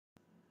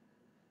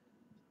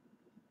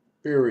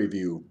Beer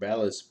review,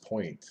 Ballast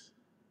Point,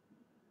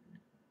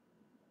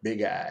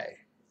 Big Eye.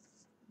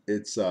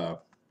 It's let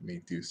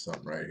me do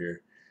something right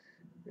here.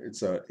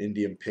 It's a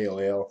Indian Pale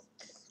Ale.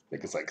 I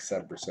think it's like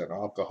 7%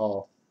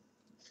 alcohol.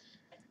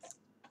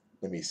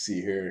 Let me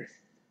see here.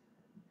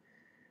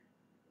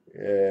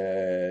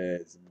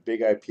 It's a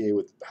big IPA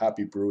with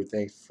hoppy brew.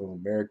 Thanks from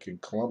American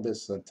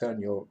Columbus,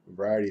 Centennial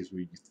varieties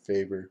we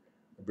favor.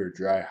 A bit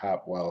dry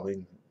hop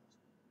wilding.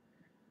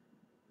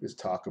 Just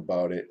talk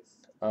about it.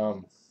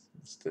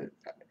 It's the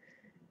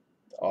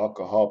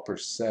alcohol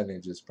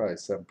percentage is probably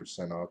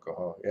 7%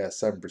 alcohol. Yeah,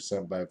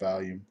 7% by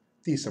volume.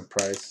 Decent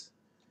price.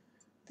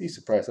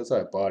 Decent price. That's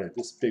why I bought it.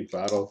 This big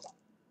bottle,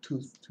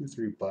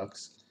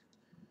 $3.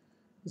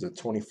 Is it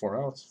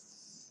 24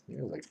 ounce? Yeah,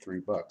 it was like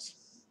 $3.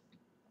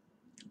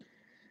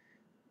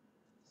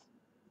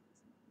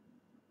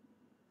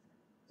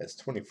 That's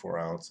 24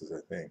 ounces, I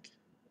think.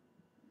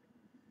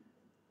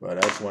 But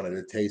I just wanted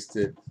to taste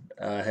it.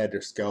 I had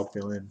their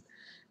scalpel in.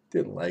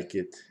 Didn't like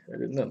it. I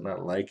did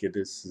not like it.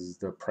 This is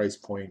the price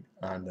point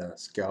on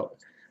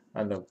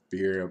the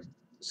beer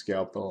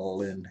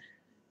scalpel in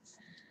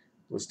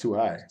was too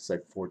high. It's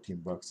like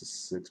 $14 a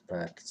 6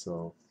 pack.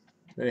 So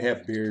they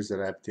have beers that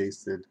I've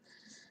tasted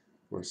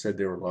where said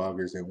they were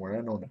lagers. They weren't. I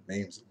don't know the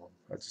names of them.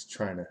 I was just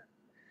trying to.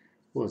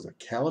 What was it?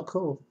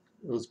 Calico?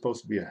 It was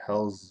supposed to be a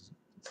Hell's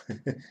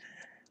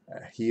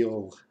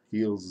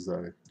Heels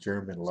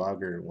German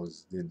lager and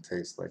didn't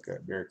taste like an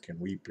American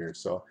wheat beer.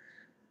 So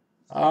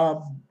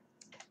um,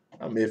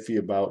 I'm iffy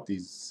about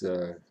these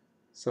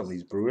some of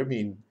these brew. I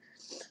mean,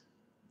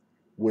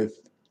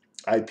 with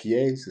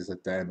IPAs, it's a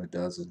dime a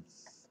dozen.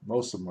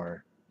 Most of them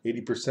are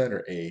 80%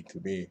 or A to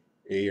me.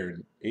 A or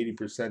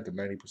 80% to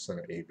 90%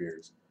 are A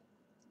beers.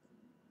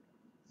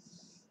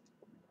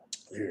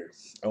 Here,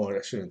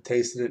 I shouldn't have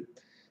tasted it.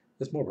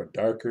 It's more of a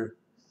darker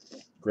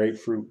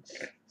grapefruit,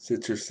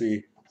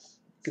 citrusy.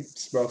 You can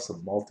smell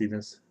some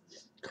maltiness,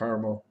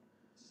 caramel.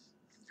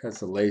 Has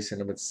the lace in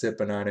them. It's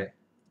sipping on it.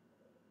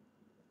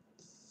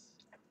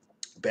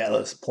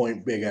 Ballast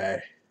Point Big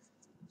Eye.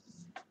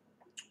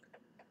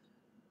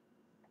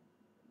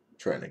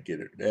 Trying to get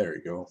it. There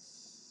we go.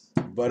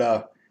 But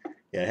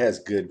yeah, it has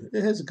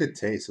a good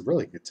taste, a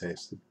really good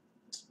taste.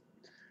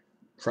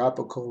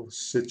 Tropical,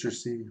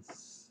 citrusy,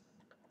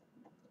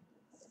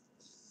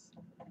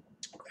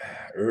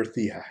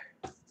 earthy,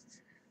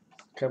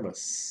 kind of a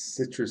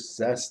citrus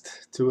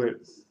zest to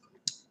it.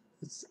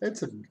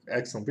 It's an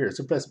excellent beer. It's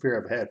the best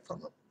beer I've had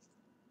from them.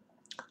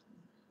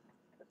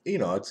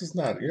 It's just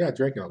not you're not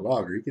drinking a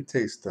lager. You can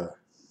taste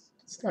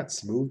it's not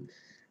smooth.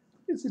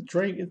 It's a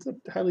drink. It's a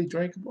highly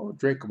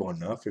drinkable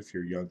enough if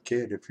you're a young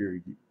kid. If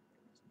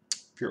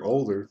you're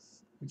older,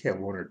 you can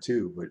have one or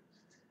two, but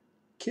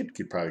kid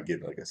could probably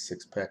get like a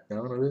 6 pack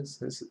down of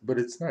this. But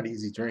it's not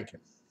easy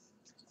drinking.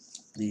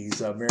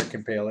 These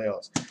American Pale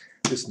Ales.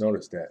 Just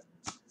noticed that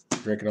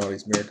drinking all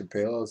these American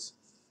Pale Ales,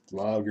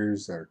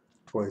 lagers are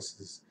twice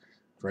as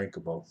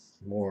drinkable,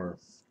 more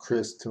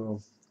crisp to them.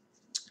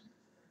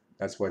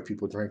 That's why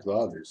people drink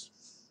lagers.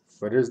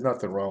 But there's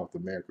nothing wrong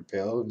with American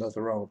Pale Ale.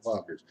 Nothing wrong with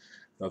lagers.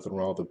 Nothing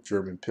wrong with the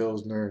German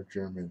Pilsner,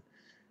 German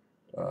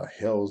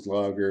Hell's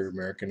Lager,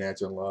 American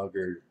Natural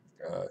Lager,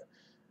 uh,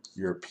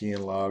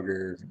 European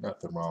Lager.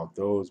 Nothing wrong with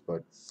those.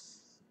 But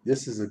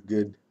this is a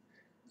good.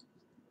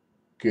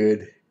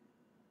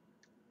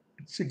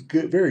 It's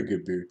a very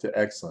good beer. It's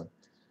excellent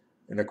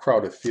in a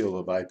crowded field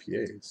of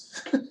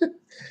IPAs.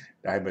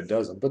 I'm a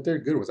dozen, but they're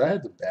good ones. I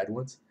had the bad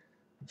ones.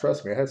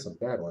 Trust me, I had some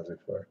bad ones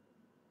before.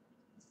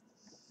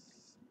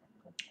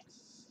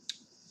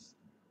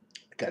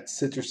 Got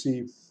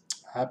citrusy,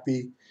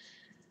 hoppy,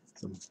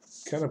 some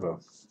kind of a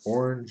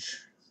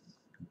orange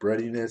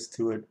breadiness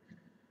to it,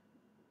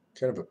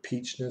 kind of a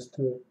peachness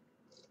to it.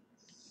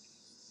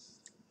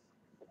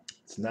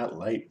 It's not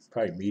light,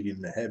 probably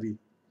medium to heavy.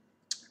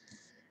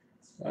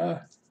 Uh,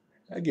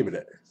 I give it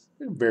a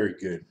very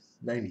good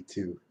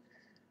 92.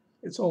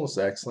 It's almost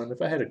excellent.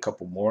 If I had a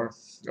couple more,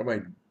 I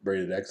might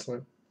rate it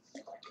excellent.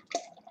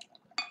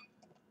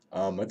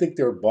 I think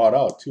they were bought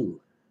out too.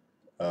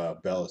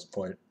 Ballast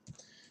Point,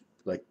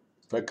 like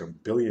 $1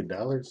 billion.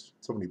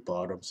 Somebody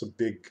bought them. Some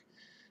big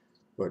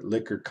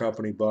liquor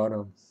company bought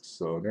them,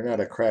 so they're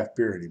not a craft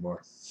beer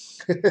anymore.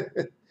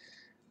 A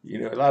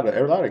lot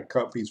of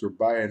companies were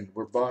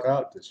bought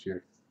out this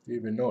year. You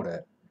even know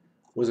that.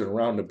 Wasn't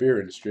around the beer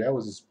industry.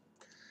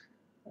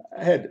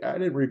 I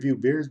didn't review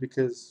beers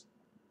because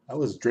I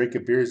was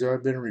drinking beers that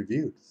have been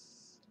reviewed.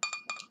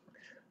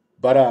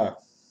 But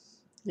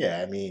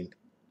yeah, I mean,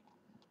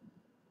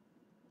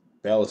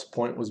 Ballast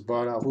Point was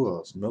bought out. Who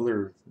else?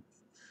 Miller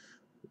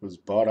was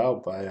bought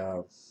out by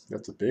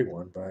that's a big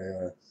one by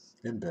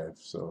InBev.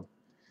 So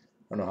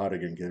I don't know how they're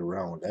gonna get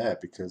around with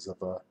that because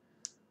of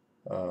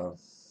uh,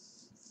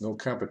 no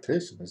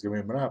competition. There's gonna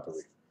be a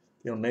monopoly.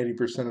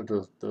 80% of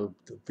the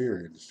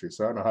beer industry.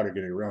 So I don't know how they're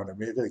getting around it.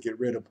 Maybe they get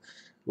rid of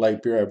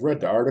light beer. I've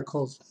read the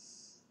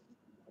articles,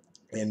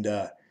 and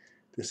they're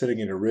saying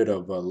they're getting rid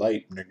of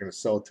light, and they're going to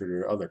sell it to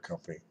their other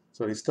company.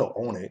 So they still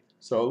own it.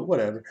 So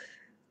whatever.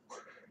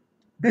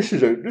 This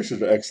is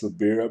an excellent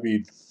beer. I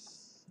mean,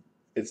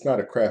 it's not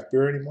a craft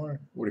beer anymore.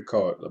 What do you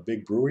call it? A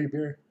big brewery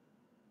beer?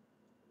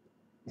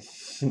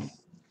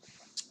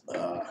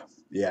 uh,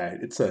 yeah,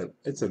 it's a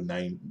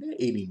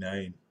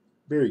 989.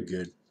 Very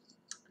good.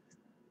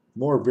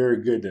 More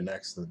very good than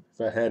excellent.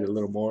 If I had a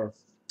little more,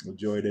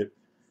 enjoyed it.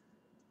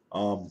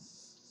 Um,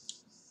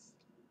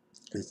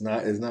 it's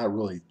not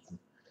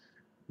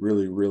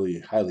really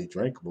highly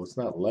drinkable. It's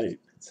not light.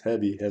 It's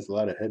heavy. It has a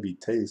lot of heavy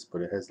taste,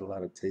 but it has a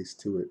lot of taste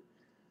to it.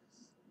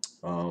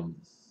 Um,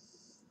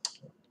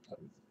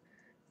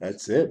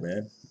 that's it,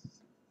 man.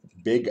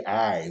 Big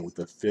Eye with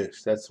the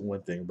fish. That's the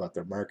one thing about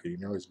their marketing.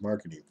 They're always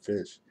marketing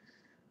fish.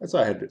 That's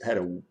why I had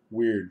a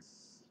weird.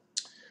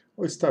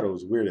 Always thought it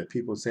was weird that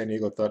people in San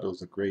Diego thought it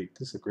was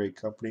this is a great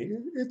company.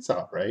 It's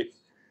all right.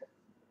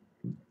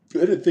 I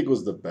didn't think it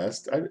was the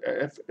best.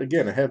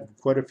 Again, I have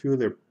quite a few of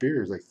their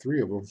beers, like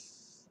three of them.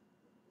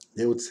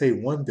 They would say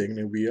one thing and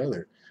it would be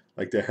other.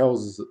 Like their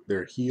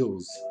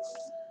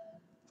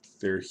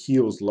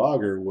heels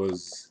lager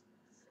was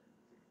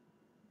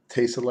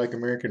tasted like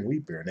American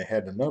wheat beer, and they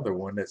had another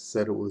one that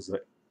said it was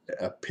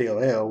a pale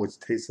ale, which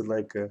tasted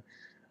like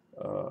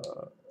uh,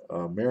 a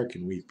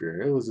American wheat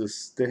beer. It was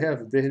just they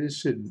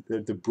should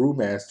the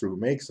brewmaster who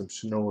makes them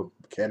should know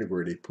what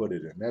category they put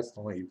it in. That's the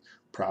only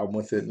problem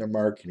with it in the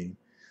marketing.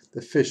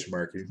 The fish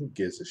marketing, who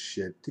gives a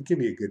shit? To give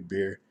me a good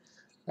beer.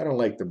 I don't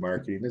like the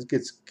marketing. It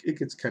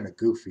gets kind of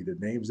goofy. The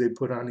names they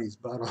put on these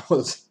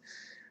bottles.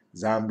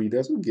 Zombie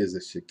does. Who gives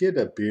a shit? Get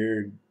a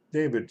beer.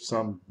 Name it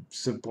some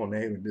simple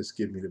name and just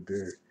give me the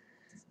beer.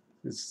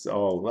 It's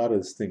all a lot of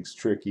this thing's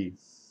tricky.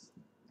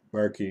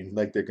 Marketing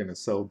like they're gonna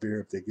sell beer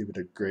if they give it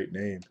a great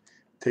name.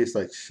 Tastes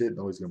like shit,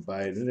 nobody's gonna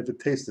buy it. And if it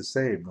tastes the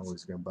same,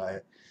 nobody's gonna buy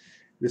it.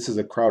 This is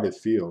a crowded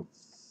field.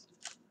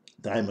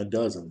 Dime a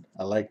dozen.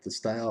 I like the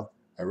style.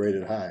 I rate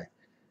it high.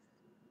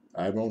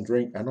 I don't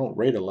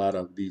rate a lot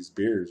of these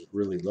beers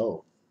really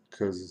low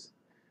because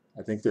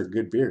I think they're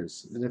good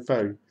beers. And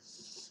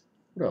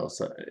what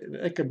else?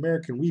 Like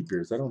American wheat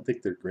beers. I don't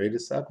think they're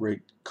greatest. I'd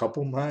rate a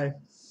couple high.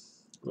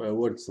 Well,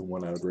 what's the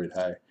one I would rate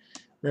high?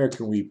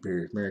 American wheat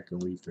beers. American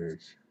wheat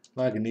beers.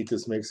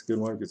 Lagunitas makes a good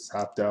one. Gets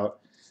hopped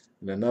out.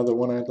 And another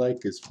one I'd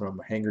like is from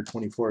Hangar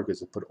 24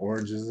 because it put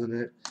oranges in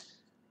it.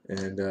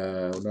 And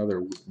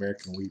another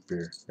American wheat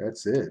beer.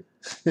 That's it.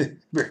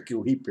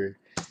 American wheat beer.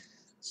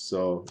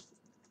 So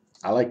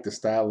I like the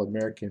style of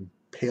American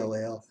pale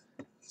ale.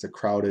 It's a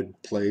crowded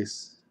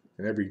place,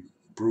 and every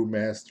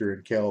brewmaster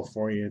in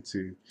California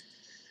to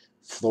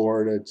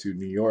Florida to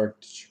New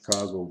York to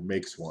Chicago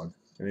makes one,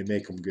 and they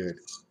make them good.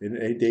 And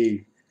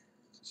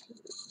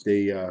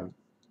they uh,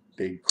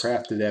 they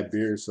crafted that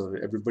beer so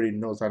that everybody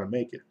knows how to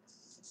make it.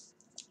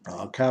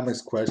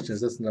 Comments,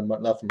 questions. That's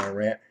enough of my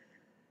rant.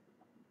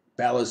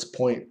 Ballast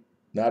Point,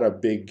 not a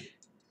big,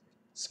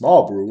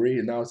 small brewery,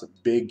 and now it's a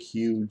big,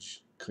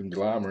 huge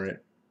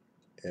conglomerate,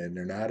 and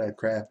they're not a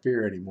craft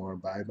beer anymore.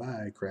 Bye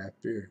bye,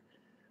 craft beer.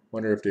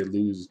 Wonder if they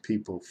lose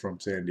people from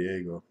San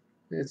Diego.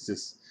 It's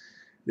just,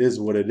 it is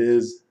what it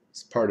is.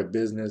 It's part of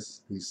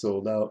business. He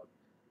sold out.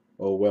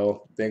 Oh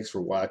well. Thanks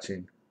for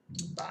watching.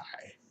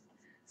 Bye.